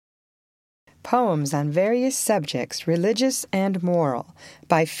Poems on Various Subjects, Religious and Moral,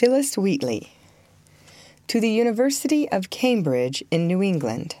 by Phyllis Wheatley. To the University of Cambridge in New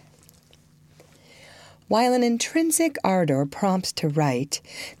England. While an intrinsic ardor prompts to write,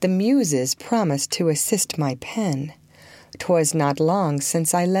 the Muses promise to assist my pen. 'Twas not long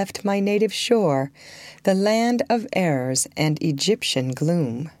since I left my native shore, the land of errors and Egyptian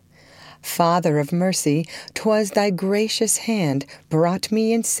gloom. Father of mercy, 'twas thy gracious hand brought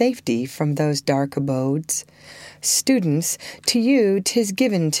me in safety from those dark abodes. Students, to you 'tis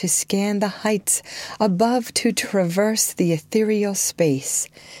given to scan the heights above, to traverse the ethereal space,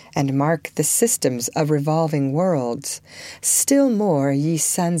 and mark the systems of revolving worlds. Still more, ye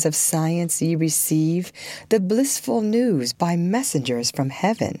sons of science, ye receive the blissful news by messengers from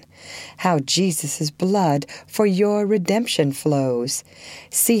heaven, how Jesus' blood for your redemption flows.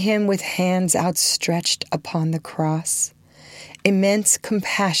 See him with hands outstretched upon the cross. Immense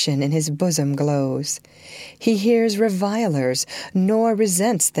compassion in his bosom glows. He hears revilers, nor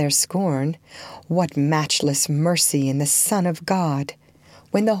resents their scorn. What matchless mercy in the Son of God!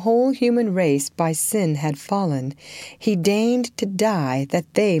 When the whole human race by sin had fallen, he deigned to die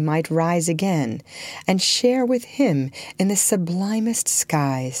that they might rise again, and share with him in the sublimest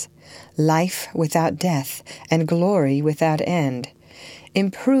skies, life without death and glory without end.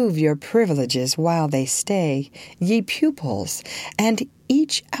 Improve your privileges while they stay, ye pupils, and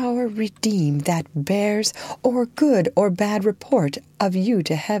each hour redeem that bears or good or bad report of you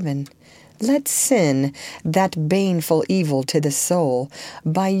to heaven. Let sin, that baneful evil to the soul,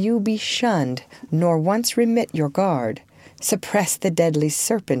 by you be shunned, nor once remit your guard. Suppress the deadly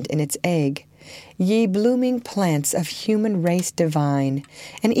serpent in its egg. Ye blooming plants of human race divine,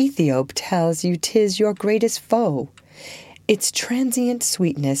 an Ethiop tells you 'tis your greatest foe. Its transient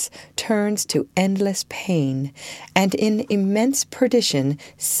sweetness turns to endless pain, and in immense perdition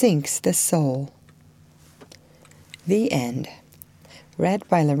sinks the soul. The end. Read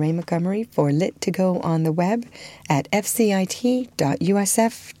by Lorraine Montgomery for Lit2Go on the web at fcit.usf.edu.